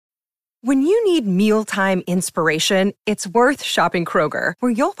When you need mealtime inspiration, it's worth shopping Kroger,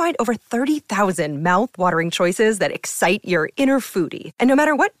 where you'll find over 30,000 mouth-watering choices that excite your inner foodie. And no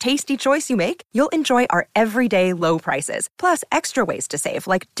matter what tasty choice you make, you'll enjoy our everyday low prices, plus extra ways to save,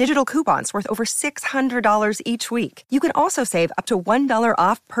 like digital coupons worth over $600 each week. You can also save up to $1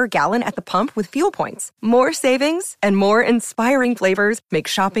 off per gallon at the pump with fuel points. More savings and more inspiring flavors make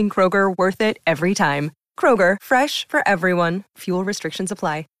shopping Kroger worth it every time. Kroger, fresh for everyone. Fuel restrictions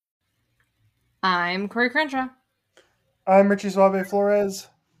apply. I'm Corey Crenshaw. I'm Richie Suave Flores.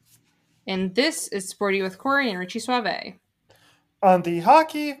 And this is Sporty with Corey and Richie Suave. On the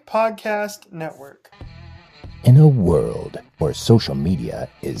Hockey Podcast Network. In a world where social media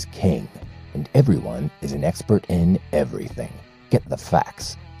is king and everyone is an expert in everything, get the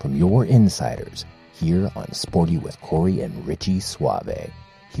facts from your insiders here on Sporty with Corey and Richie Suave.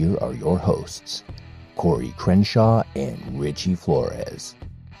 Here are your hosts, Corey Crenshaw and Richie Flores.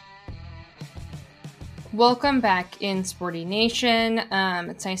 Welcome back in Sporty Nation.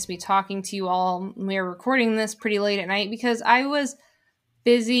 It's nice to be talking to you all. We're recording this pretty late at night because I was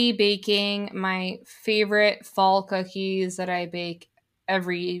busy baking my favorite fall cookies that I bake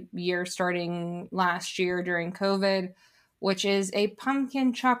every year starting last year during COVID, which is a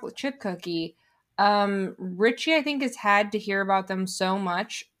pumpkin chocolate chip cookie. Richie, I think, has had to hear about them so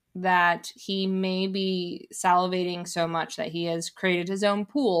much that he may be salivating so much that he has created his own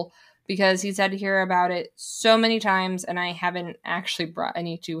pool, because he's had to hear about it so many times, and I haven't actually brought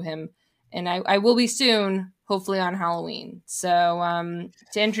any to him. And I will be soon, hopefully on Halloween. So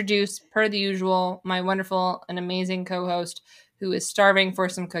to introduce, per the usual, my wonderful and amazing co-host who is starving for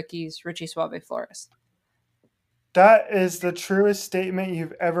some cookies, Richie Suave Flores. That is the truest statement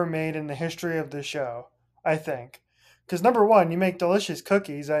you've ever made in the history of the show, I think. Because number one, you make delicious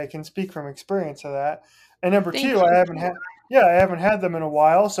cookies. I can speak from experience of that. And number two, I haven't had them in a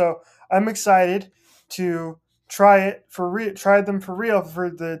while, so I'm excited to try them for real for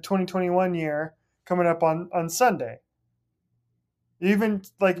the 2021 year coming up on Sunday. You're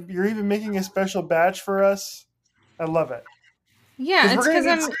even making a special batch for us. I love it. Yeah, it's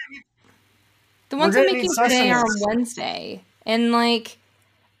because the ones I'm making today are on Wednesday, and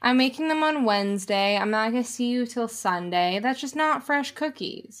I'm making them on Wednesday. I'm not gonna see you till Sunday. That's just not fresh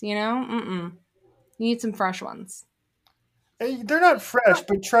cookies, you know. You need some fresh ones. They're not fresh,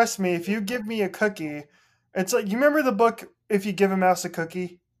 but trust me, if you give me a cookie, it's like, you remember the book, If You Give a Mouse a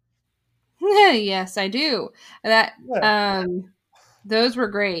Cookie? Yes, I do. Those were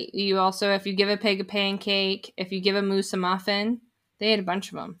great. You also, if you give a pig a pancake, if you give a moose a muffin, they had a bunch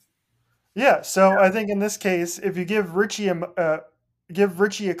of them. Yeah, so I think in this case, if you give Richie a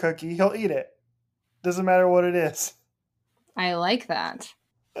cookie, he'll eat it. Doesn't matter what it is. I like that.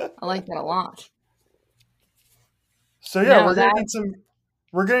 I like that a lot. So yeah,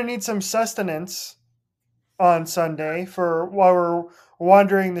 we're gonna need some sustenance on Sunday while we're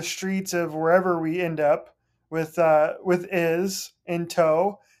wandering the streets of wherever we end up with Iz in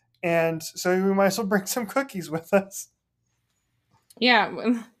tow, and so we might as well bring some cookies with us. Yeah,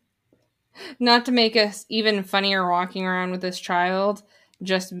 not to make us even funnier walking around with this child,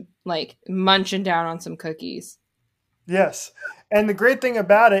 just munching down on some cookies. Yes, and the great thing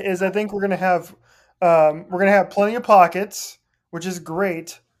about it is I think we're gonna have plenty of pockets, which is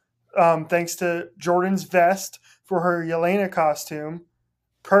great. Thanks to Jordan's vest for her Yelena costume.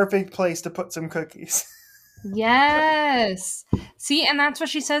 Perfect place to put some cookies. Yes. See, and that's what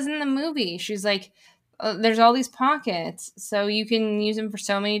she says in the movie. She's like, there's all these pockets, so you can use them for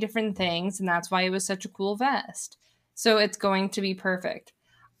so many different things, and that's why it was such a cool vest. So it's going to be perfect.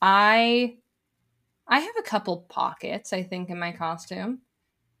 I have a couple pockets, I think, in my costume.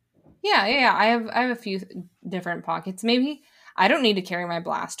 Yeah. I have a few different pockets. Maybe I don't need to carry my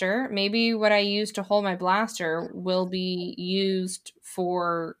blaster. Maybe what I use to hold my blaster will be used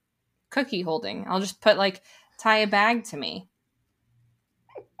for cookie holding. I'll just tie a bag to me.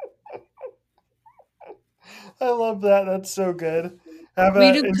 I love that. That's so good.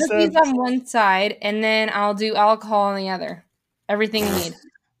 We do cookies on one side, and then I'll do alcohol on the other. Everything you need.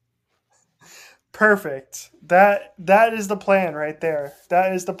 Perfect. That is the plan right there.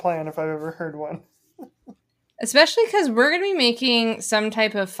 That is the plan if I've ever heard one. Especially because we're going to be making some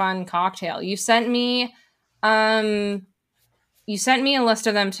type of fun cocktail. You sent me a list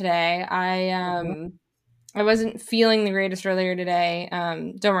of them today. I wasn't feeling the greatest earlier today.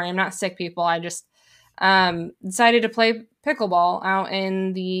 Don't worry, I'm not sick, people. I just decided to play pickleball out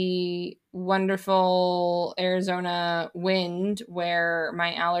in the wonderful Arizona wind, where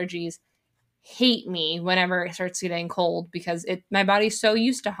my allergies hate me whenever it starts getting cold, because my body's so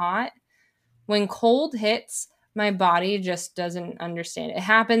used to hot. When cold hits, my body just doesn't understand. It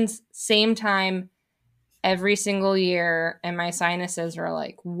happens same time every single year, and my sinuses are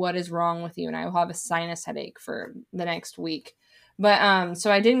like, what is wrong with you? And I will have a sinus headache for the next week. But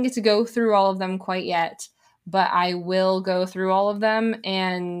so I didn't get to go through all of them quite yet, but I will go through all of them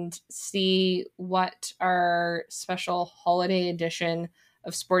and see what our special holiday edition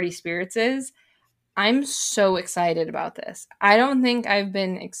of Sporty Spirits is. I'm so excited about this. I don't think I've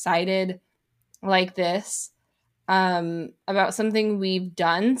been excited like this about something we've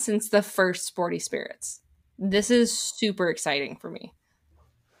done since the first Sporty Spirits. This is super exciting for me.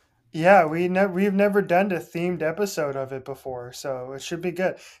 Yeah, we've never done a themed episode of it before, so it should be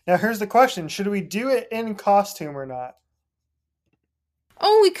good. Now, here's the question: should we do it in costume or not?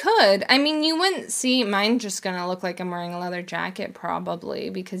 Oh, we could. I mean, you wouldn't see mine just gonna look like I'm wearing a leather jacket, probably,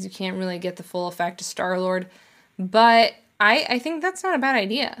 because you can't really get the full effect of Star-Lord. But I think that's not a bad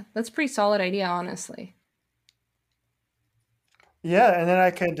idea. That's a pretty solid idea, honestly. Yeah, and then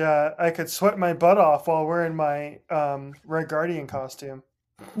I could sweat my butt off while wearing my Red Guardian costume.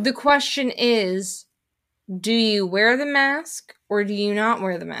 The question is, do you wear the mask or do you not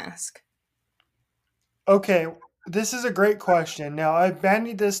wear the mask? Okay, this is a great question. Now, I've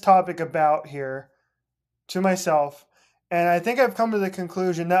bandied this topic about here to myself, and I think I've come to the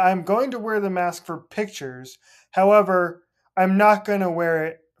conclusion that I'm going to wear the mask for pictures. However, I'm not going to wear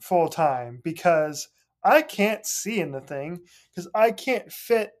it full time because I can't see in the thing because I can't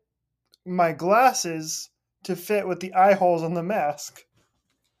fit my glasses to fit with the eye holes on the mask.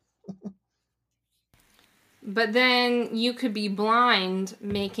 But then you could be blind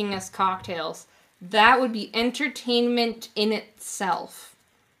making us cocktails. That would be entertainment in itself.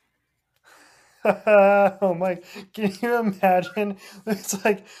 Oh my, can you imagine? It's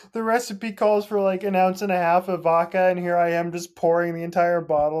like the recipe calls for like an ounce and a half of vodka, and here I am just pouring the entire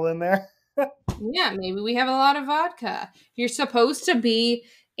bottle in there. Yeah, maybe we have a lot of vodka. You're supposed to be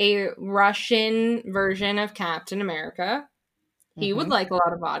a Russian version of Captain America. He would like a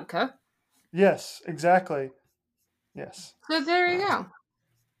lot of vodka. Yes, exactly. Yes. So there you go.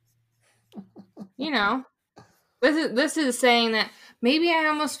 You know, this is saying that maybe I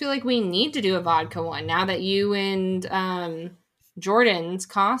almost feel like we need to do a vodka one now that you and Jordan's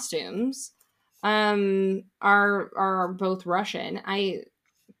costumes are both Russian. I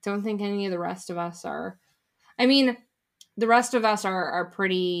don't think any of the rest of us are. I mean, the rest of us are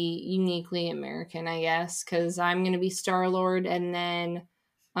pretty uniquely American, I guess, because I'm going to be Star-Lord, and then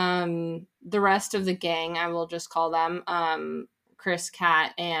the rest of the gang, I will just call them Chris,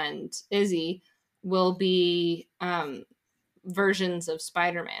 Kat, and Izzy, will be versions of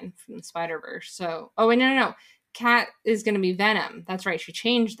Spider-Man from the Spider-Verse. So, oh, wait, no. Kat is going to be Venom. That's right. She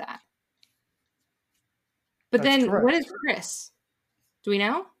changed that. But That's then, correct. what is Chris? Do we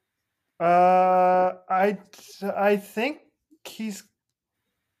know? I think he was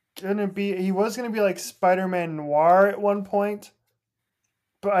gonna be like Spider-Man Noir at one point,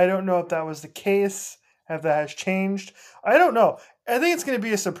 but I don't know if that was the case, if that has changed. I don't know. I think it's gonna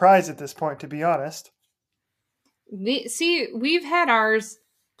be a surprise at this point, to be honest. We've had ours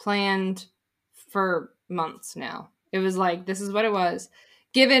planned for months now. It was like, this is what it was.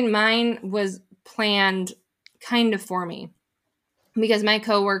 Given mine was planned kind of for me because my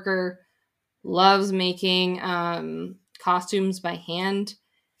coworker loves making costumes by hand,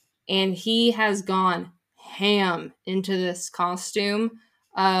 and he has gone ham into this costume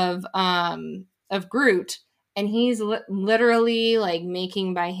of Groot, and he's literally like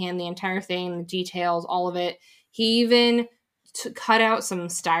making by hand the entire thing, the details, all of it. He even cut out some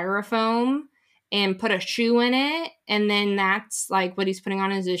styrofoam and put a shoe in it, and then that's like what he's putting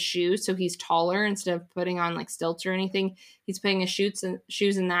on is his shoes, so he's taller instead of putting on like stilts or anything. He's putting his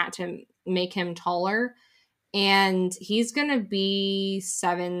shoes in that to make him taller, and he's gonna be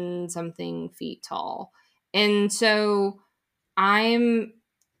 7 something feet tall. And so I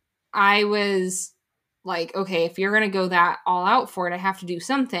was like, okay, if you're gonna go that all out for it, I have to do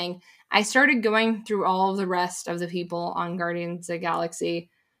something. I started going through all of the rest of the people on Guardians of the Galaxy.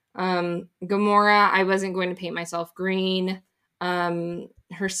 Gamora, I wasn't going to paint myself green.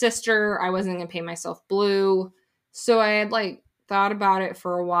 Her sister, I wasn't going to paint myself blue. So I had like thought about it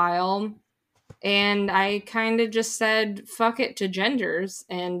for a while, and I kind of just said fuck it to genders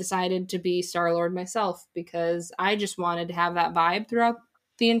and decided to be Star-Lord myself because I just wanted to have that vibe throughout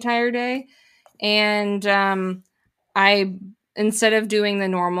the entire day. And I, instead of doing the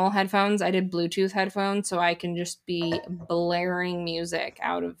normal headphones, I did Bluetooth headphones so I can just be blaring music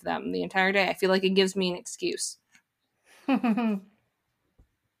out of them the entire day. I feel like it gives me an excuse.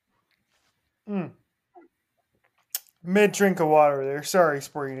 Mid drink of water there. Sorry,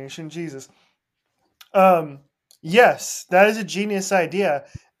 Sporty Nation. Jesus. Yes, that is a genius idea.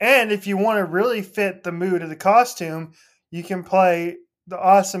 And if you want to really fit the mood of the costume, you can play the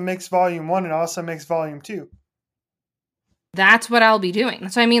Awesome Mix Volume 1 and Awesome Mix Volume 2. That's what I'll be doing.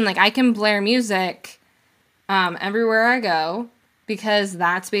 That's what I mean. Like, I can blare music everywhere I go because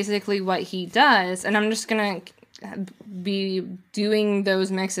that's basically what he does. And I'm just going to be doing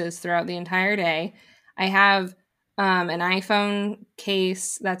those mixes throughout the entire day. I have an iPhone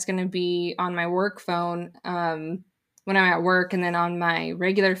case that's going to be on my work phone when I'm at work, and then on my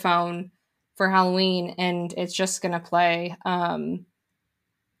regular phone for Halloween, and it's just going to play.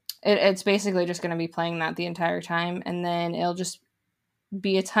 It's basically just going to be playing that the entire time, and then it'll just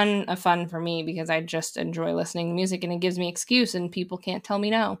be a ton of fun for me because I just enjoy listening to music, and it gives me excuse, and people can't tell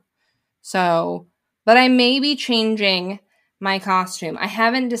me no. So, but I may be changing my costume. I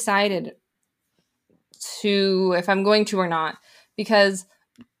haven't decided if I'm going to or not, because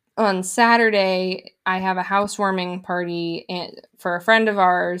on Saturday I have a housewarming party for a friend of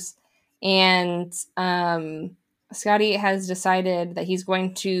ours, and Scotty has decided that he's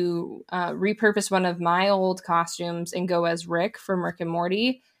going to repurpose one of my old costumes and go as Rick from Rick and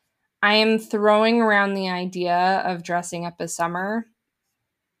Morty. I am throwing around the idea of dressing up as Summer,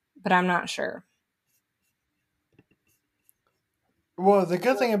 but I'm not sure. Well, the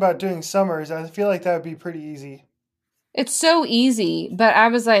good thing about doing Summer is I feel like that would be pretty easy. It's so easy, but I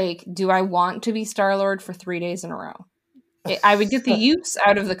was like, do I want to be Star-Lord for 3 days in a row? I would get the use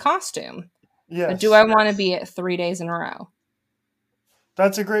out of the costume. Yes. But do I want to be it 3 days in a row?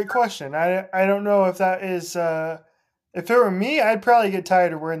 That's a great question. I don't know if that is... if it were me, I'd probably get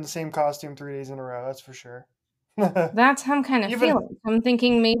tired of wearing the same costume 3 days in a row. That's for sure. That's how I'm kind of feeling. I'm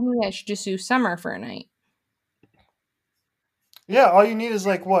thinking maybe I should just do Summer for a night. Yeah, all you need is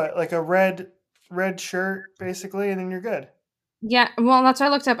like what? Like a red shirt, basically, and then you're good. Yeah, well, that's what I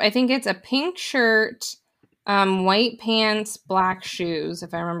looked up. I think it's a pink shirt, white pants, black shoes,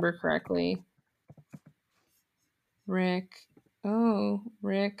 if I remember correctly. Rick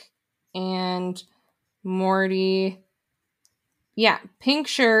and Morty. Yeah, pink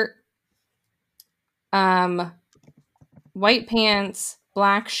shirt, white pants,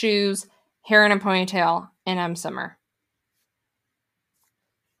 black shoes, hair in a ponytail, and I'm Summer.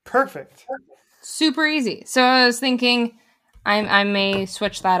 Perfect. Super easy. So I was thinking I may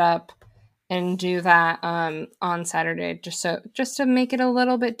switch that up and do that on Saturday just to make it a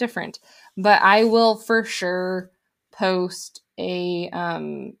little bit different. But I will for sure post a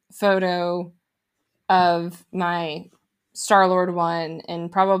photo of my Star-Lord one,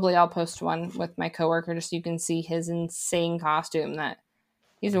 and probably I'll post one with my coworker just so you can see his insane costume that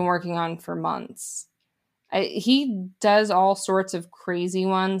he's been working on for months. He does all sorts of crazy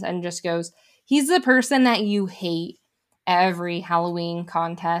ones and just goes, he's the person that you hate every Halloween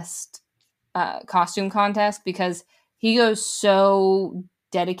contest, costume contest, because he goes so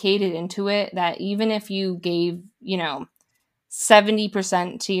dedicated into it that even if you gave,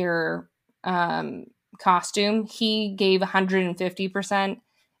 70% to your costume, he gave 150%,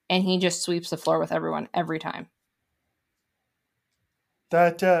 and he just sweeps the floor with everyone every time.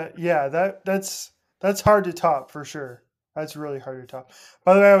 That's hard to top for sure. That's really hard to top.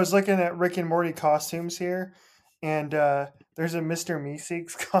 By the way, I was looking at Rick and Morty costumes here, and there's a Mr.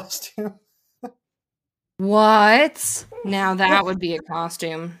 Meeseeks costume. What? Now that would be a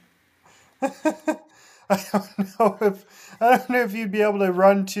costume. I don't know if you'd be able to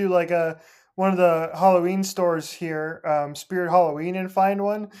run to like one of the Halloween stores here, Spirit Halloween, and find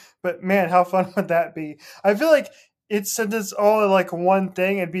one. But man, how fun would that be? I feel like since it's all like one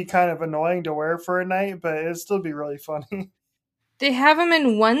thing, it'd be kind of annoying to wear for a night, but it'd still be really funny. They have them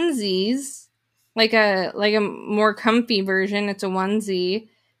in onesies, like a more comfy version. It's a onesie.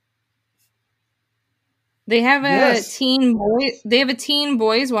 They have a teen boy. They have a teen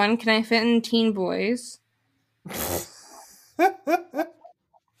boys one. Can I fit in teen boys?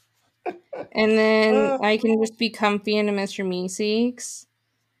 And then I can just be comfy into Mr. Meeseeks.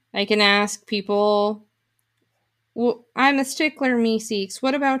 I can ask people, well, I'm a stickler, Meeseeks.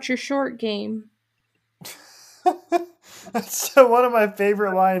 What about your short game? That's one of my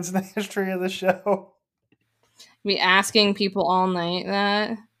favorite lines in the history of the show. Be asking people all night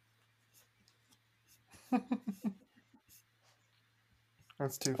that.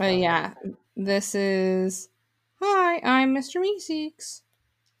 That's too funny. But yeah, this is... Hi, I'm Mr. Meeseeks.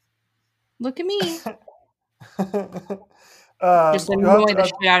 Look at me. Just annoy the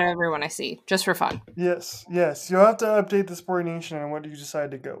shit out of everyone I see, just for fun. Yes. You'll have to update the Sporty Nation on what you decide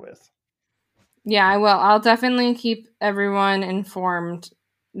to go with. Yeah, I will. I'll definitely keep everyone informed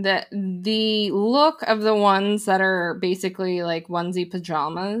that the look of the ones that are basically like onesie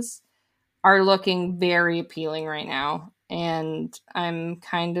pajamas are looking very appealing right now, and I'm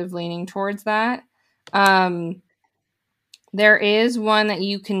kind of leaning towards that. There is one that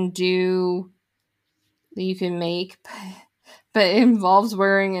you can do, that you can make, but it involves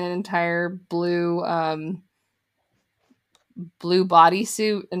wearing an entire blue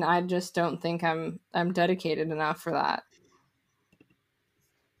bodysuit, and I just don't think I'm dedicated enough for that.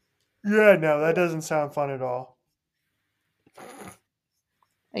 Yeah, no, that doesn't sound fun at all.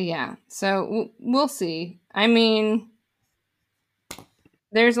 Yeah, so we'll see. I mean,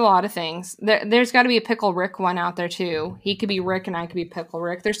 there's a lot of things. There's got to be a Pickle Rick one out there too. He could be Rick and I could be Pickle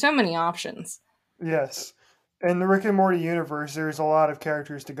Rick. There's so many options. Yes. In the Rick and Morty universe, there's a lot of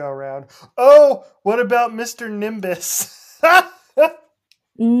characters to go around. Oh, what about Mr. Nimbus? Oh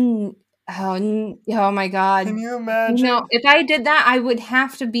my God. Can you imagine? You know, if I did that, I would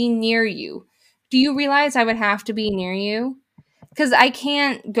have to be near you. Do you realize I would have to be near you? Because I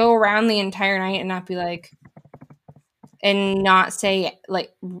can't go around the entire night and not be like, and not say,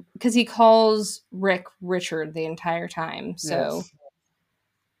 like, because he calls Rick Richard the entire time. So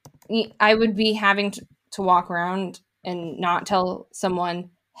yes. I would be having to walk around and not tell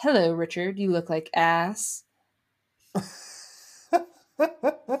someone, hello, Richard, you look like ass.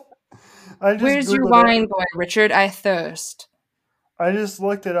 Where's your wine, boy, Richard? I thirst. I just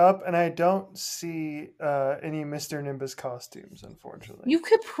looked it up, and I don't see any Mr. Nimbus costumes, unfortunately. You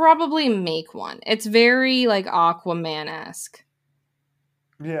could probably make one. It's very, like, Aquaman-esque.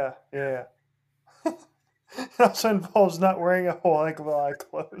 Yeah. It also involves not wearing a whole heck of a lot of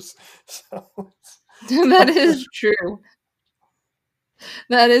clothes. So that is true.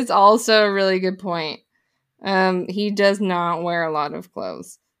 That is also a really good point. He does not wear a lot of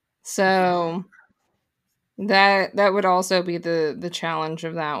clothes. So that would also be the challenge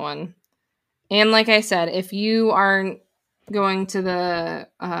of that one. And like I said, if you aren't going to the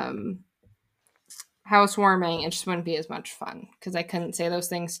housewarming, it just wouldn't be as much fun because I couldn't say those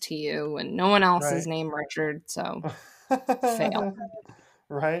things to you, and no one else is named Richard, so fail.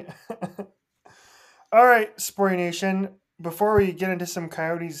 Right. All right, Sporty Nation. Before we get into some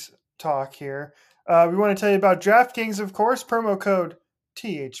Coyotes talk here, we want to tell you about DraftKings, of course. Promo code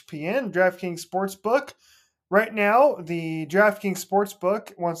THPN, DraftKings Sportsbook. Right now, the DraftKings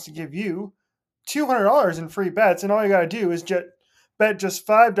Sportsbook wants to give you $200 in free bets, and all you got to do is bet just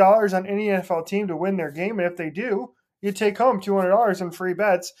 $5 on any NFL team to win their game, and if they do, you take home $200 in free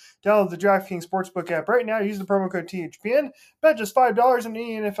bets. Download the DraftKings Sportsbook app right now. Use the promo code THPN. Bet just $5 on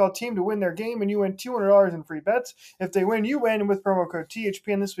any NFL team to win their game, and you win $200 in free bets. If they win, you win with promo code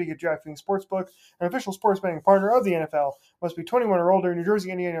THPN this week at DraftKings Sportsbook, an official sports betting partner of the NFL. Must be 21 or older. New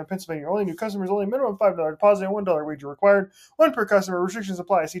Jersey, Indiana, and Pennsylvania. Only new customers. Only minimum $5 deposit and $1 wager required. One per customer. Restrictions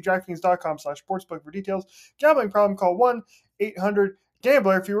apply. See DraftKings.com/sportsbook for details. Gambling problem? Call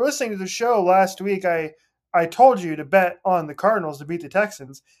 1-800-GAMBLER. If you were listening to the show last week, I told you to bet on the Cardinals to beat the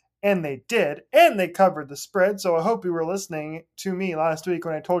Texans, and they did, and they covered the spread, so I hope you were listening to me last week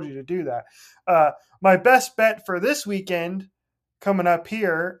when I told you to do that. My best bet for this weekend coming up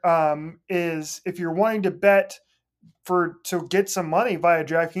here is if you're wanting to bet to get some money via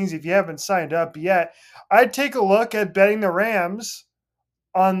DraftKings, if you haven't signed up yet, I'd take a look at betting the Rams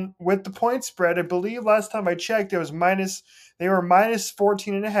with the point spread. I believe last time I checked, they were minus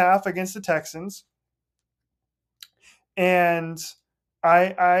 14.5 against the Texans. And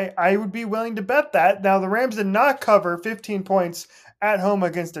I would be willing to bet that. Now, the Rams did not cover 15 points at home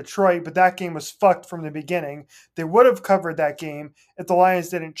against Detroit, but that game was fucked from the beginning. They would have covered that game if the Lions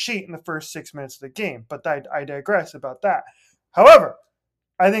didn't cheat in the first 6 minutes of the game, but I digress about that. However,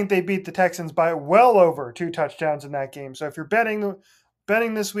 I think they beat the Texans by well over 2 touchdowns in that game. So if you're betting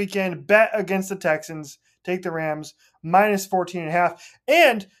this weekend, bet against the Texans, take the Rams, minus 14.5.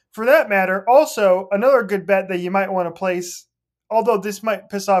 And for that matter, also another good bet that you might want to place, although this might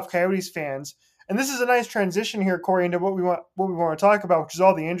piss off Coyotes fans, and this is a nice transition here, Corey, into what we want to talk about, which is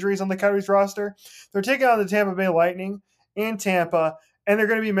all the injuries on the Coyotes roster. They're taking on the Tampa Bay Lightning in Tampa, and they're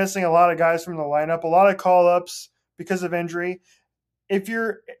going to be missing a lot of guys from the lineup, a lot of call-ups because of injury. If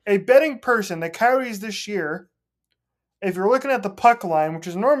you're a betting person, the Coyotes this year, if you're looking at the puck line, which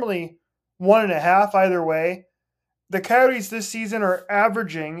is normally 1.5 either way, the Coyotes this season are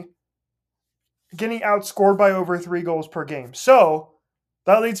getting outscored by over 3 goals per game. So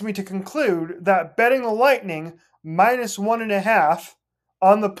that leads me to conclude that betting the Lightning minus 1.5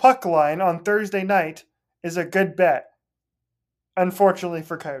 on the puck line on Thursday night is a good bet, unfortunately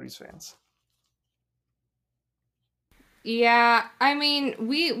for Coyotes fans. Yeah, I mean,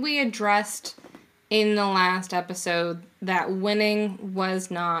 we addressed in the last episode that winning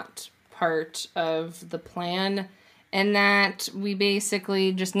was not part of the plan. and that we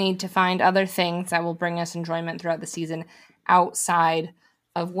basically just need to find other things that will bring us enjoyment throughout the season outside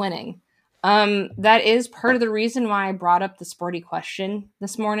of winning. That is part of the reason why I brought up the sporty question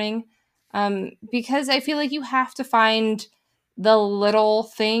this morning, because I feel like you have to find the little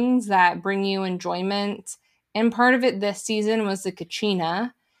things that bring you enjoyment. And part of it this season was the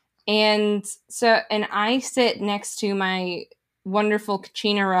Kachina. And I sit next to my wonderful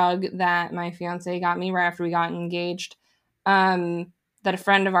Kachina rug that my fiance got me right after we got engaged, that a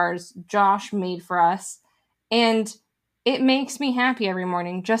friend of ours, Josh, made for us. And it makes me happy every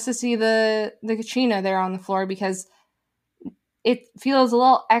morning just to see the Kachina there on the floor, because it feels a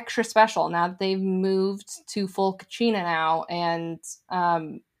little extra special now that they've moved to full Kachina now. And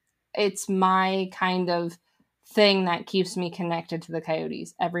it's my kind of thing that keeps me connected to the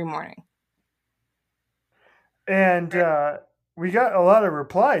Coyotes every morning. And we got a lot of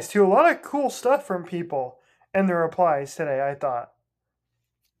replies too. A lot of cool stuff from people in the replies today, I thought.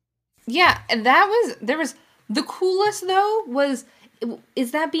 Yeah, there was the coolest though was,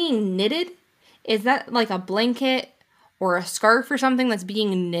 is that being knitted? Is that like a blanket or a scarf or something that's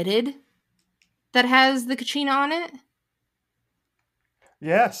being knitted that has the Kachina on it?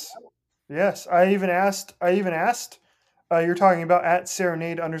 Yes. Yes. I even asked you're talking about at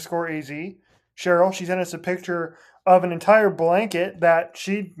serenade_AZ. Cheryl, she sent us a picture of an entire blanket that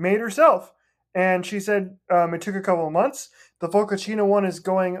she made herself. And she said it took a couple of months. The full Kachina one is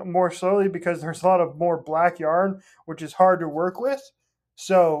going more slowly because there's a lot of more black yarn, which is hard to work with.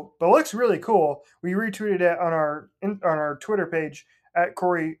 So, but it looks really cool. We retweeted it on our Twitter page at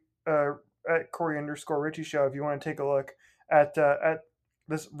Corey @Corey_Richie Show if you want to take a look at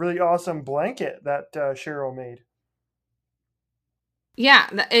this really awesome blanket that Cheryl made. Yeah,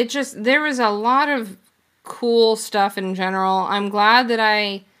 there was a lot of cool stuff in general. I'm glad that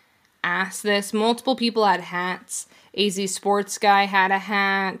I asked this. Multiple people had hats. AZ Sports Guy had a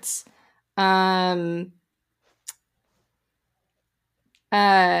hat.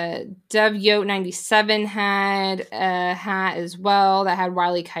 Dev Yote 97 had a hat as well that had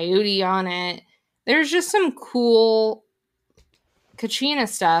Wile E. Coyote on it. There's just some cool Kachina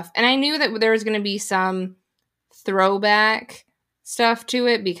stuff. And I knew that there was going to be some throwback stuff to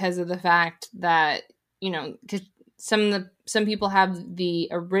it because of the fact that, some people have the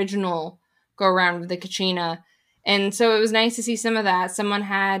original go around with the Kachina. And so it was nice to see some of that. Someone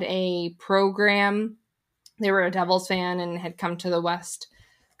had a program. They were a Devils fan and had come to the West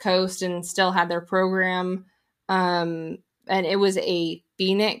Coast and still had their program. And it was a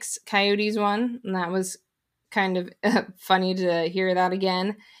Phoenix Coyotes one. And that was kind of funny to hear that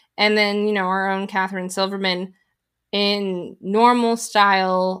again. And then, our own Catherine Silverman, in normal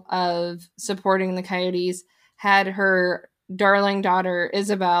style of supporting the Coyotes, had her darling daughter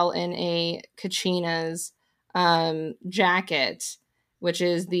Isabel in a Kachina's jacket, which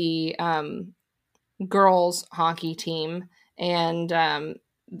is the girls hockey team, and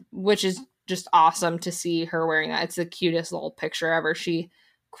which is just awesome to see her wearing that. It's the cutest little picture ever. She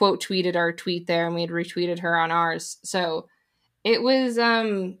quote tweeted our tweet there, and we had retweeted her on ours. So it was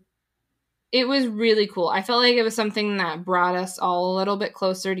really cool. I felt like it was something that brought us all a little bit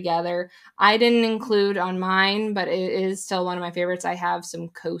closer together. I didn't include on mine, but it is still one of my favorites. I have some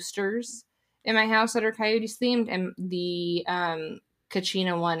coasters in my house that are Coyotes themed, and the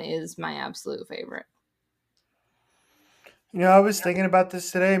Kachina one is my absolute favorite. I was thinking about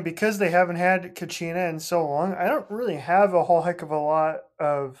this today, and because they haven't had Kachina in so long, I don't really have a whole heck of a lot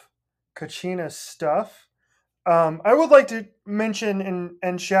of Kachina stuff. I would like to mention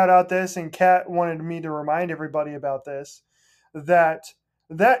and shout out this, and Kat wanted me to remind everybody about this, that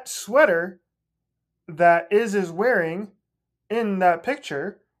sweater that is wearing in that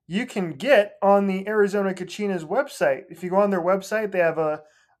picture, you can get on the Arizona Kachina's website. If you go on their website, they have a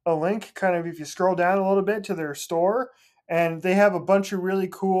link, kind of if you scroll down a little bit, to their store, and they have a bunch of really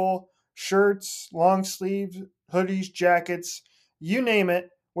cool shirts, long sleeve, hoodies, jackets, you name it,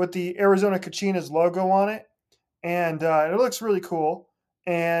 with the Arizona Kachina's logo on it. And it looks really cool.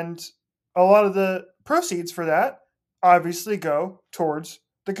 And a lot of the proceeds for that obviously go towards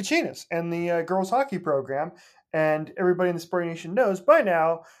the Kachinas and the girls hockey program. And everybody in the Sporting Nation knows by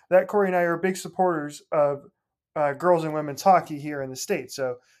now that Corey and I are big supporters of girls and women's hockey here in the state.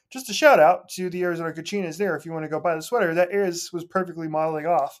 So just a shout out to the Arizona Kachinas there if you want to go buy the sweater. That was perfectly modeling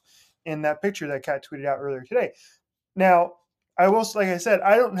off in that picture that Kat tweeted out earlier today. Now, I will, like I said,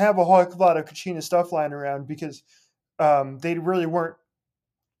 I don't have a whole lot of Kachina stuff lying around because they really weren't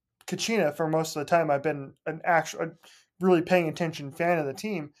Kachina for most of the time. I've been a really paying attention fan of the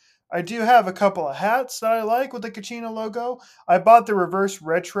team. I do have a couple of hats that I like with the Kachina logo. I bought the reverse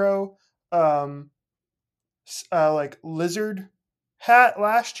retro like lizard hat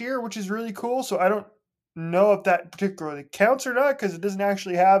last year, which is really cool. So I don't know if that particularly counts or not because it doesn't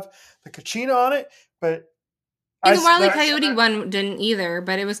actually have the Kachina on it. But The Wile E. Coyote one didn't either,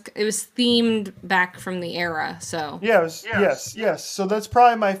 but it was themed back from the era. So yeah, yes. So that's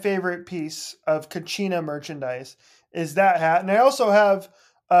probably my favorite piece of Kachina merchandise is that hat, and I also have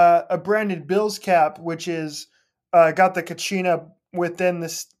a branded Bills cap, which is got the Kachina within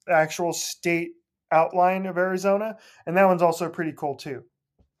this actual state outline of Arizona, and that one's also pretty cool too.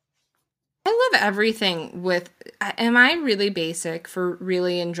 I love everything with. Am I really basic for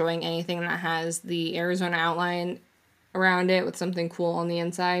really enjoying anything that has the Arizona outline around it with something cool on the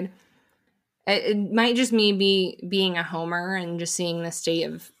inside? It might just me being a homer and just seeing the state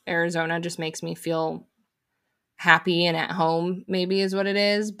of Arizona just makes me feel happy and at home, maybe is what it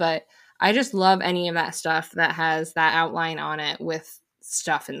is. But I just love any of that stuff that has that outline on it with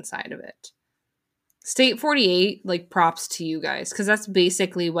stuff inside of it. State 48, like, props to you guys, because that's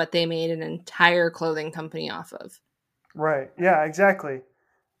basically what they made an entire clothing company off of. Right. Yeah, exactly.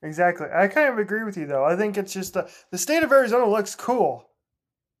 I kind of agree with you, though. I think it's just the state of Arizona looks cool.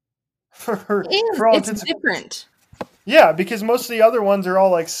 It's different. Yeah, because most of the other ones are all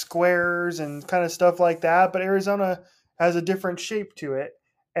like squares and kind of stuff like that, but Arizona has a different shape to it,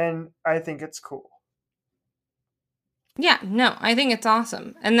 and I think it's cool. Yeah, no, I think it's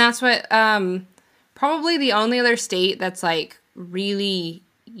awesome. And that's what probably the only other state that's like really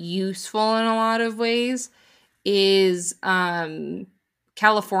useful in a lot of ways is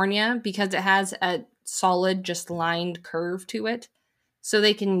California, because it has a solid just lined curve to it. So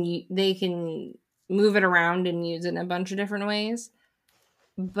they can move it around and use it in a bunch of different ways.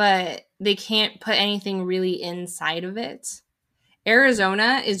 But they can't put anything really inside of it.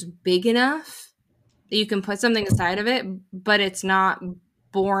 Arizona is big enough that you can put something inside of it, but it's not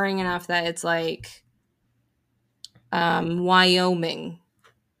boring enough that it's like Wyoming,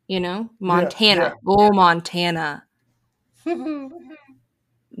 Montana. Yeah. Oh, Montana.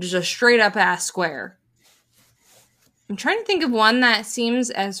 Just a straight up ass square. I'm trying to think of one that seems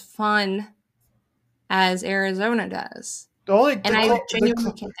as fun as Arizona does.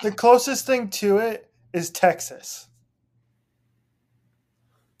 The closest thing to it is Texas.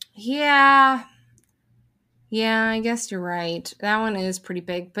 Yeah, I guess you're right. That one is pretty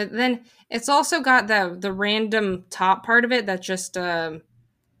big, but then it's also got the random top part of it that's just like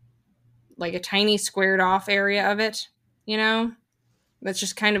a tiny squared off area of it. That's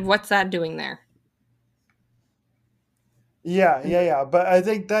just kind of what's that doing there. Yeah. But I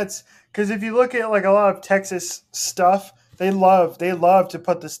think that's because if you look at like a lot of Texas stuff, they love to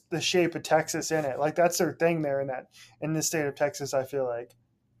put the shape of Texas in it. Like that's their thing there in the state of Texas. I feel like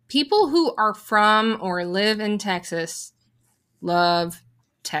people who are from or live in Texas love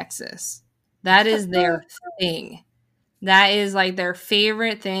Texas. That is their thing. That is like their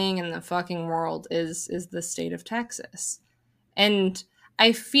favorite thing in the fucking world is the state of Texas. And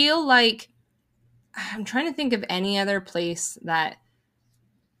I feel like I'm trying to think of any other place that,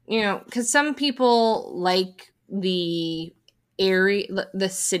 because some people like the area, the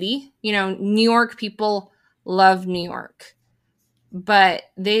city, New York people love New York, but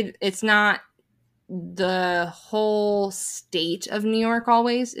it's not the whole state of New York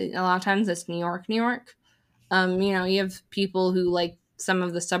always. A lot of times it's New York. You have people who like some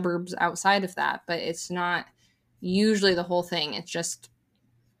of the suburbs outside of that, but it's not usually the whole thing. It's just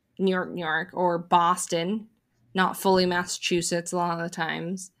New York, or Boston, not fully Massachusetts a lot of the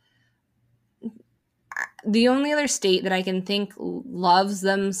times. The only other state that I can think loves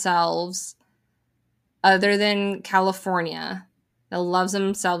themselves, other than California, that loves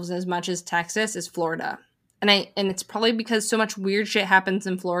themselves as much as Texas, is Florida. And it's probably because so much weird shit happens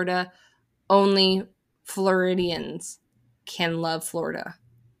in Florida, only Floridians can love Florida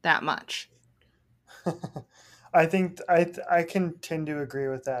that much. I think I can tend to agree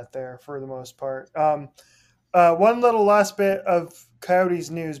with that there for the most part. One little last bit of Coyotes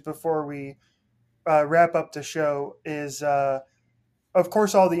news before we wrap up the show is, of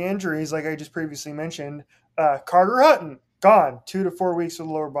course, all the injuries, like I just previously mentioned. Carter Hutton, gone 2 to 4 weeks with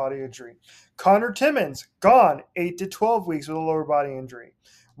a lower body injury. Connor Timmins, gone 8 to 12 weeks with a lower body injury.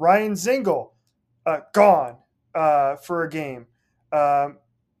 Ryan Zingle, gone for a game.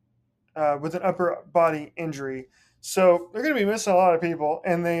 With an upper body injury. So they're going to be missing a lot of people.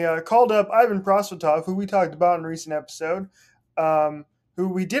 And they called up Ivan Prosvetov, who we talked about in a recent episode, who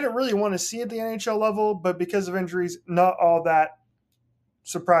we didn't really want to see at the NHL level, but because of injuries, not all that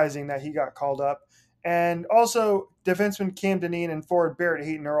surprising that he got called up. And also, defenseman Cam Dineen and forward Barrett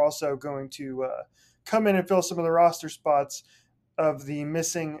Hayton are also going to come in and fill some of the roster spots of the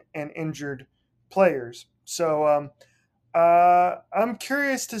missing and injured players. So I'm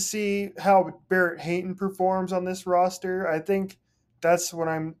curious to see how Barrett Hayton performs on this roster. I think that's what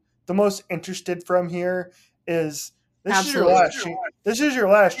I'm the most interested from here. Is this is your Absolutely. last chance? This is your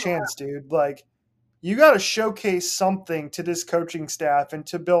last chance, dude. Like, you got to showcase something to this coaching staff and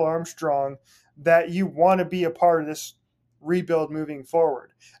to Bill Armstrong that you want to be a part of this rebuild moving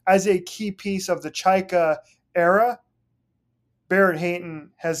forward. As a key piece of the Chaika era, Barrett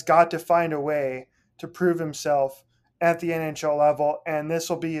Hayton has got to find a way to prove himself at the NHL level, and this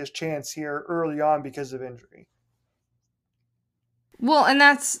will be his chance here early on because of injury. Well, and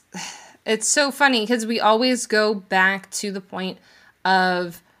it's so funny because we always go back to the point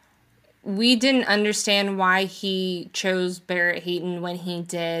of we didn't understand why he chose Barrett Hayton when he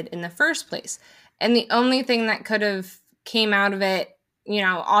did in the first place. And the only thing that could have came out of it,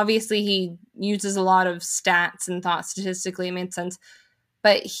 obviously he uses a lot of stats and thought statistically it made sense,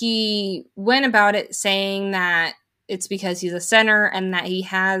 but he went about it saying that it's because he's a center and that he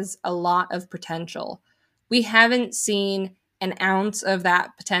has a lot of potential. We haven't seen an ounce of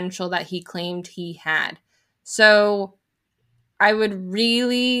that potential that he claimed he had. So I would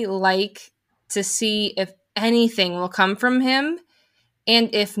really like to see if anything will come from him.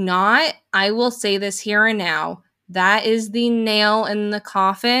 And if not, I will say this here and now. That is the nail in the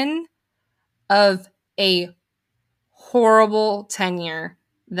coffin of a horrible tenure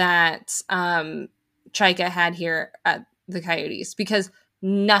that Chaika had here at the Coyotes, because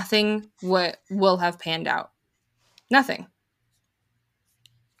nothing will have panned out. Nothing.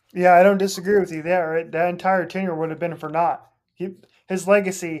 Yeah, I don't disagree with you there. Right? That entire tenure would have been for naught. His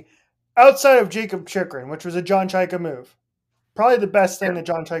legacy, outside of Jacob Chychrun, which was a John Chaika move, probably the best thing that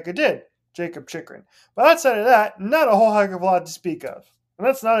John Chaika did, Jacob Chychrun. But outside of that, not a whole heck of a lot to speak of. And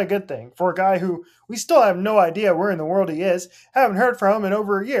that's not a good thing for a guy who we still have no idea where in the world he is. Haven't heard from him in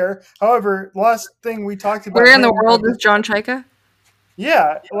over a year. However, last thing we talked about... Where in the world is John Chaika?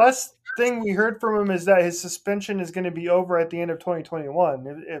 Yeah, last thing we heard from him is that his suspension is going to be over at the end of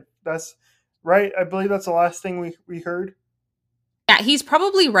 2021. If that's right, I believe that's the last thing we heard. Yeah, he's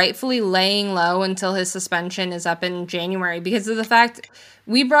probably rightfully laying low until his suspension is up in January because of the fact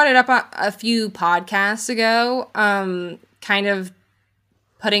we brought it up a few podcasts ago, kind of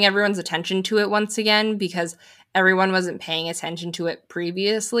putting everyone's attention to it once again because everyone wasn't paying attention to it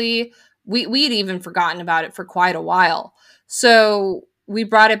previously. We'd even forgotten about it for quite a while. So we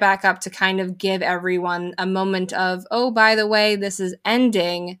brought it back up to kind of give everyone a moment of, oh, by the way, this is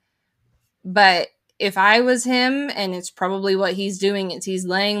ending. But if I was him, and it's probably what he's doing, is he's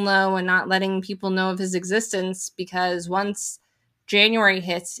laying low and not letting people know of his existence, because once January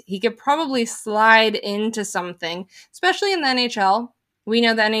hits, he could probably slide into something, especially in the NHL. We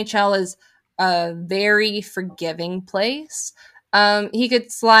know the NHL is a very forgiving place. He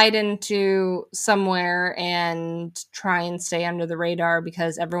could slide into somewhere and try and stay under the radar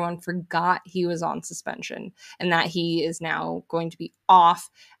because everyone forgot he was on suspension and that he is now going to be off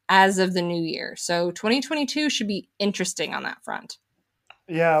as of the new year. So 2022 should be interesting on that front.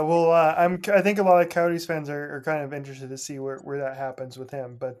 Yeah, well, I think a lot of Coyotes fans are kind of interested to see where that happens with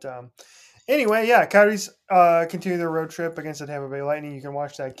him. But anyway, yeah, Coyotes continue their road trip against the Tampa Bay Lightning. You can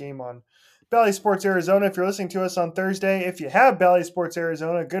watch that game on Bally Sports Arizona if you're listening to us on Thursday. If you have Bally Sports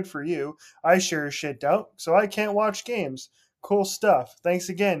Arizona, good for you. I sure as shit don't, so I can't watch games. Cool stuff. Thanks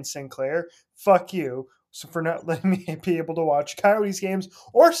again, Sinclair. Fuck you. So for not letting me be able to watch Coyotes games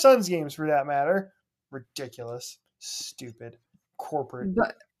or Suns games for that matter. Ridiculous. Stupid. Corporate.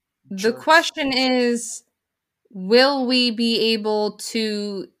 But jerks. The question is, will we be able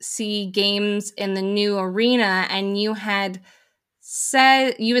to see games in the new arena? And you had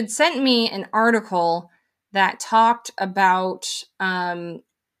sent me an article that talked about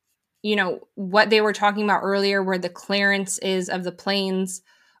what they were talking about earlier, where the clearance is of the planes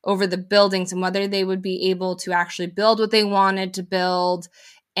over the buildings and whether they would be able to actually build what they wanted to build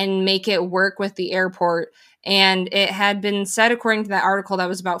and make it work with the airport. And it had been said, according to that article, that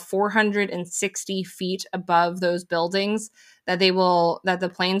was about 460 feet above those buildings that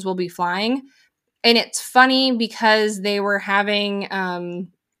the planes will be flying. And it's funny because they were having a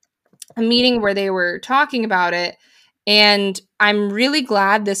meeting where they were talking about it. And I'm really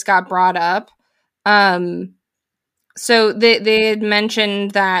glad this got brought up. So they had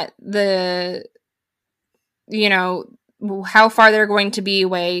mentioned that how far they're going to be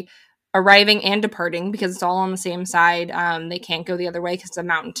away, arriving and departing, because it's all on the same side. They can't go the other way because of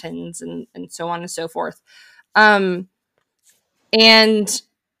mountains and so on and so forth. And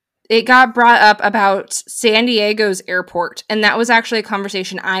it got brought up about San Diego's airport. And that was actually a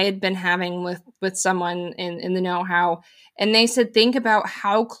conversation I had been having with someone in the know-how. And they said, think about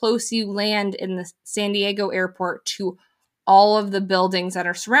how close you land in the San Diego airport to all of the buildings that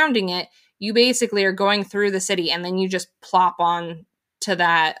are surrounding it. You basically are going through the city, and then you just plop on to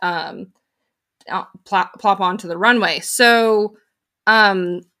that, plop onto the runway. So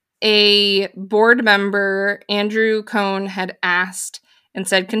a board member, Andrew Cohn, had asked and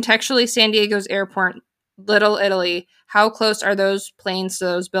said, contextually, San Diego's airport, Little Italy, how close are those planes to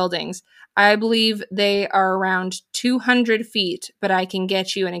those buildings? I believe they are around 200 feet, but I can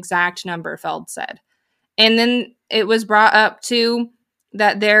get you an exact number, Feld said. And then it was brought up, too,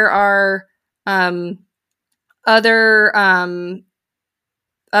 that there are other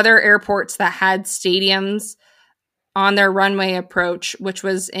airports that had stadiums on their runway approach, which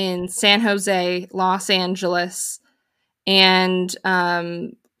was in San Jose, Los Angeles, and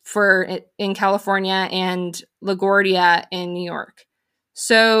in California, and LaGuardia in New York.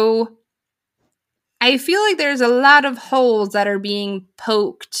 So I feel like there's a lot of holes that are being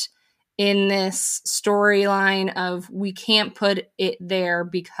poked in this storyline of we can't put it there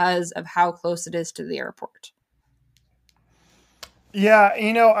because of how close it is to the airport. Yeah,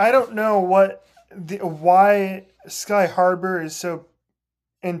 I don't know why Sky Harbor is so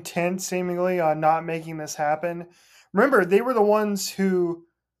intent seemingly on not making this happen. Remember, they were the ones who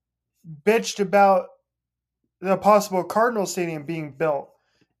bitched about the possible Cardinal Stadium being built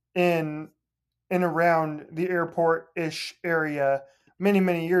in around the airport-ish area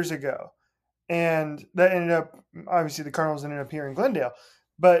many years ago. And that ended up, obviously the Cardinals ended up here in Glendale.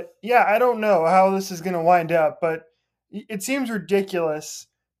 But yeah, I don't know how this is going to wind up, but it seems ridiculous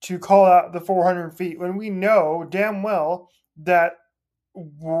to call out the 400 feet when we know damn well that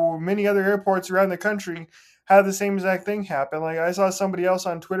many other airports around the country have the same exact thing happen. Like I saw somebody else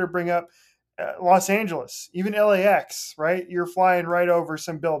on Twitter bring up Los Angeles, even LAX, right? You're flying right over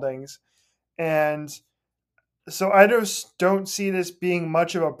some buildings. And so I just don't see this being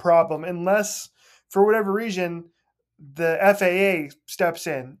much of a problem unless, for whatever reason, the FAA steps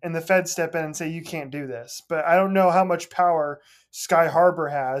in and the feds step in and say, you can't do this. But I don't know how much power Sky Harbor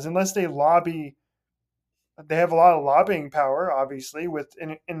has unless they lobby. They have a lot of lobbying power, obviously,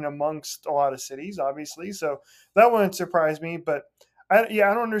 in amongst a lot of cities, obviously. So that wouldn't surprise me. But I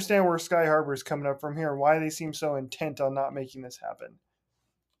don't understand where Sky Harbor is coming up from here and why they seem so intent on not making this happen.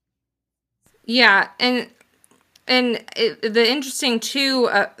 Yeah, and the interesting too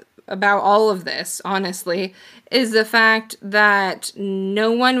about all of this, honestly, is the fact that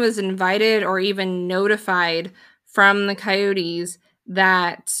no one was invited or even notified from the Coyotes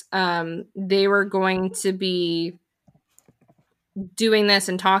that they were going to be doing this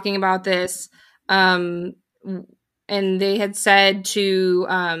and talking about this. And they had said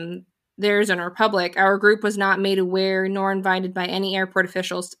to theirs in Republic, our group was not made aware nor invited by any airport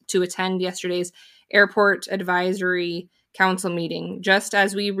officials to attend yesterday's Airport Advisory Council meeting. Just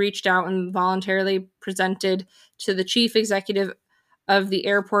as we reached out and voluntarily presented to the chief executive of the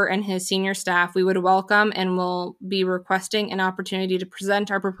airport and his senior staff, we would welcome and will be requesting an opportunity to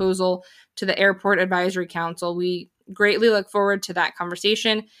present our proposal to the Airport Advisory Council. We greatly look forward to that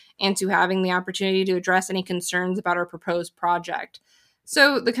conversation and to having the opportunity to address any concerns about our proposed project.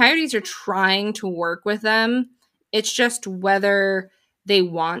 So the Coyotes are trying to work with them. It's just whether they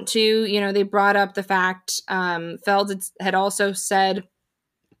want to. They brought up the fact, Feld had also said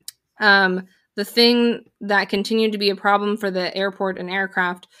the thing that continued to be a problem for the airport and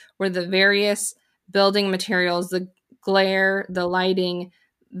aircraft were the various building materials, the glare, the lighting,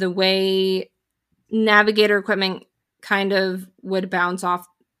 the way navigator equipment kind of would bounce off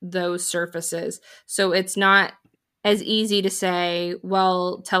those surfaces. So it's not as easy to say,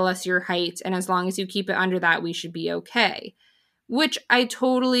 well, tell us your height, and as long as you keep it under that, we should be okay. Which I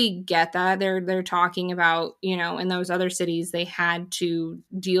totally get that. They're talking about, in those other cities, they had to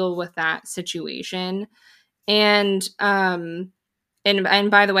deal with that situation. And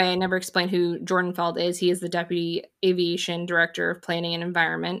by the way, I never explained who Jordan Feld is. He is the Deputy Aviation Director of Planning and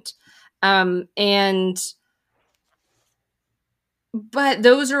Environment. But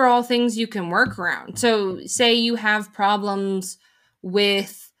those are all things you can work around. So say you have problems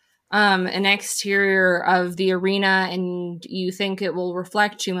with an exterior of the arena and you think it will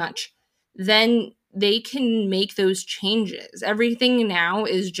reflect too much, then they can make those changes. Everything now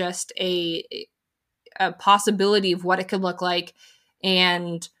is just a possibility of what it could look like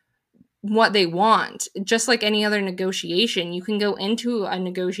and what they want. Just like any other negotiation, you can go into a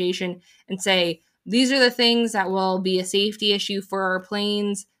negotiation and say, these are the things that will be a safety issue for our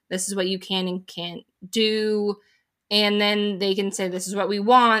planes. This is what you can and can't do. and then they can say, this is what we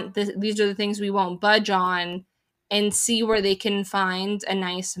want, these are the things we won't budge on, and see where they can find a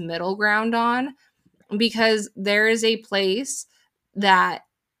nice middle ground on, because there is a place that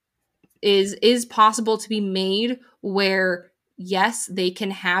is possible to be made where, yes, they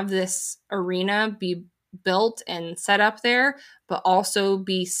can have this arena be built and set up there, but also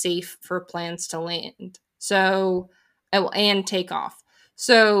be safe for planes to land. So, and take off.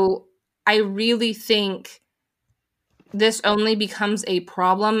 So I really think this only becomes a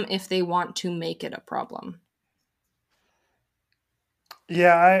problem if they want to make it a problem.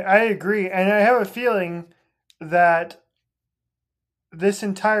 Yeah, I agree. And I have a feeling that this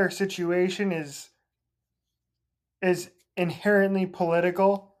entire situation is inherently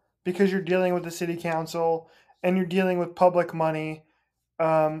political, because you're dealing with the city council and you're dealing with public money,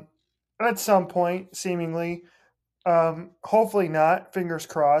 at some point, seemingly. Hopefully not, fingers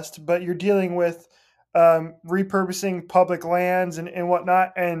crossed, but you're dealing with repurposing public lands and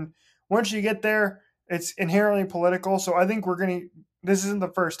whatnot. And once you get there, it's inherently political. So I think this isn't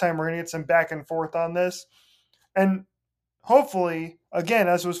the first time we're going to get some back and forth on this. And hopefully, again,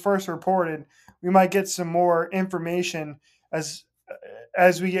 as was first reported, we might get some more information as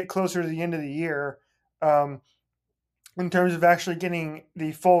we get closer to the end of the year, in terms of actually getting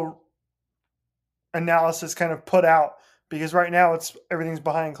the full analysis kind of put out, because right now everything's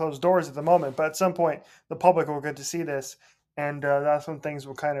behind closed doors at the moment, but at some point the public will get to see this, and that's when things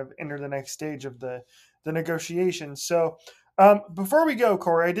will kind of enter the next stage of the negotiations. So before we go,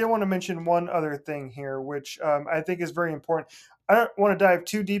 Corey, I did want to mention one other thing here, which I think is very important. I don't want to dive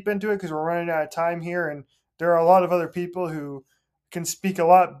too deep into it because we're running out of time here, and there are a lot of other people who can speak a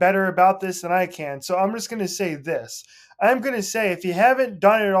lot better about this than I can. So I'm just going to say this. I'm going to say, if you haven't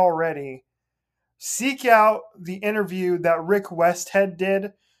done it already, seek out the interview that Rick Westhead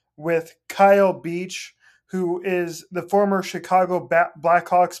did with Kyle Beach, who is the former Chicago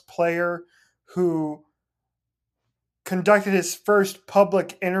Blackhawks player who conducted his first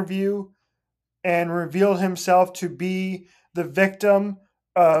public interview and revealed himself to be the victim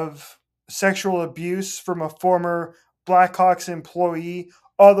of sexual abuse from a former Blackhawks employee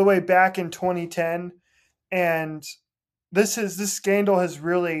all the way back in 2010. And this scandal has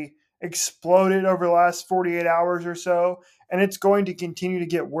really exploded over the last 48 hours or so, and it's going to continue to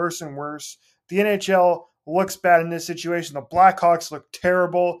get worse and worse. The NHL looks bad in this situation. The Blackhawks look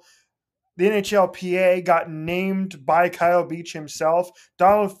terrible. The NHLPA got named by Kyle Beach himself.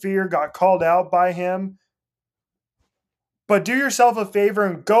 Donald Fehr got called out by him. But do yourself a favor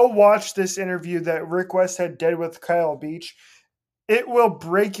and go watch this interview that Rick Westhead did with Kyle Beach. It will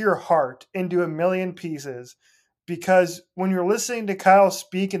break your heart into a million pieces, because when you're listening to Kyle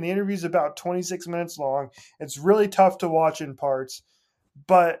speak, and the interview is about 26 minutes long, it's really tough to watch in parts.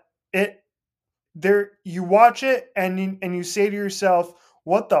 But you watch it and you say to yourself,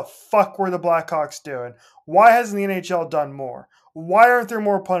 what the fuck were the Blackhawks doing? Why hasn't the NHL done more? Why aren't there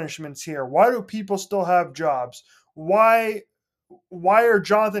more punishments here? Why do people still have jobs? Why are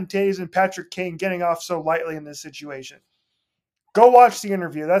Jonathan Toews and Patrick Kane getting off so lightly in this situation? Go watch the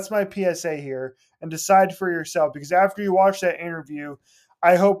interview. That's my PSA here, and decide for yourself, because after you watch that interview,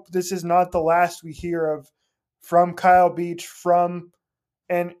 I hope this is not the last we hear of from Kyle Beach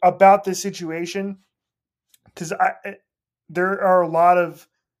and about this situation, because there are a lot of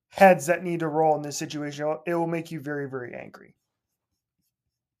heads that need to roll in this situation. It will make you very, very angry.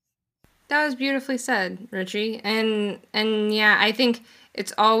 That was beautifully said, Richie. And yeah, I think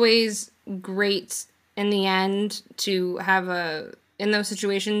it's always great in the end to have in those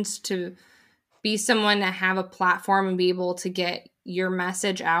situations, to be someone to have a platform and be able to get your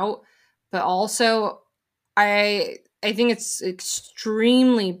message out. But also, I think it's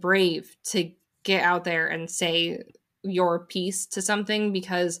extremely brave to get out there and say your piece to something,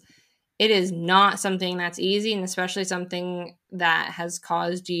 because it is not something that's easy, and especially something that has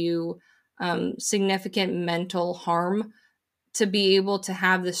caused you significant mental harm. To be able to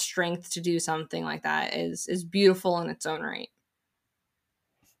have the strength to do something like that is beautiful in its own right.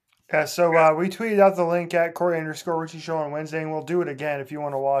 Yeah, so we tweeted out the link at Corey_Richie Show on Wednesday, and we'll do it again if you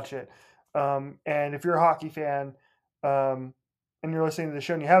want to watch it. And if you're a hockey fan and you're listening to the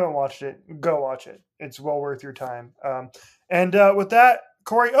show and you haven't watched it, go watch it. It's well worth your time. And with that,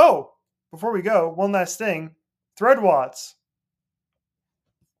 Corey, before we go, one last thing. ThreadWatts.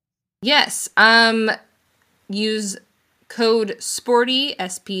 Yes. Use code SPORTY,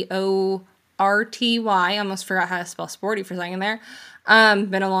 SPORTY. I almost forgot how to spell sporty for a second there.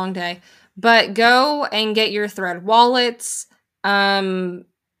 Been a long day. But go and get your Thread wallets. I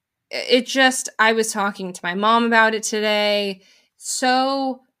was talking to my mom about it today.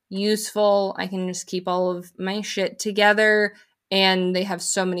 So useful. I can just keep all of my shit together, and they have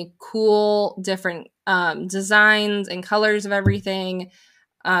so many cool different designs and colors of everything.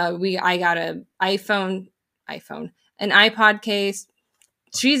 I got an iPod case.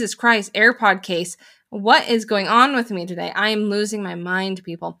 Jesus Christ, AirPod case. What is going on with me today? I am losing my mind,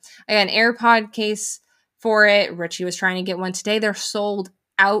 people. I got an AirPod case for it. Richie was trying to get one today. They're sold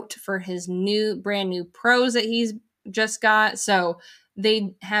out for his brand new Pros that he's just got. So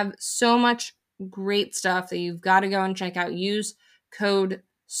they have so much great stuff that you've got to go and check out. Use code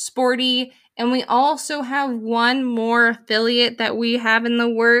SPORTY. And we also have one more affiliate that we have in the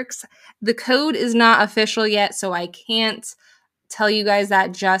works. The code is not official yet, so I can't tell you guys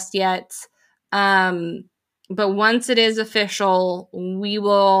that just yet. But once it is official, we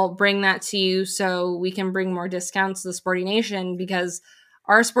will bring that to you so we can bring more discounts to the Sporty Nation, because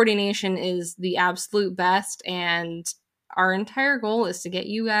our Sporty Nation is the absolute best, and our entire goal is to get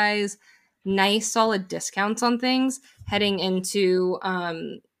you guys nice, solid discounts on things heading into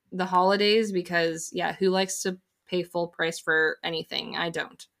the holidays, because, yeah, who likes to pay full price for anything? I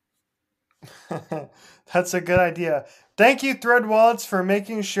don't. That's a good idea. Thank you, Thread Wallets, for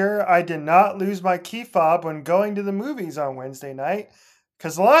making sure I did not lose my key fob when going to the movies on Wednesday night.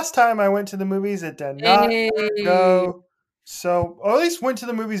 Because the last time I went to the movies, it did not go so, or at least went to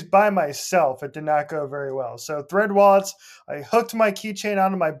the movies by myself. It did not go very well. So, Thread Wallets, I hooked my keychain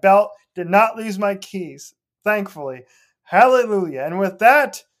onto my belt, did not lose my keys, thankfully. Hallelujah. And with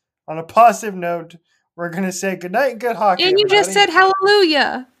that, on a positive note, we're going to say goodnight and good hockey. And you everybody. Just said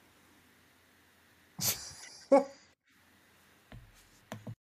hallelujah.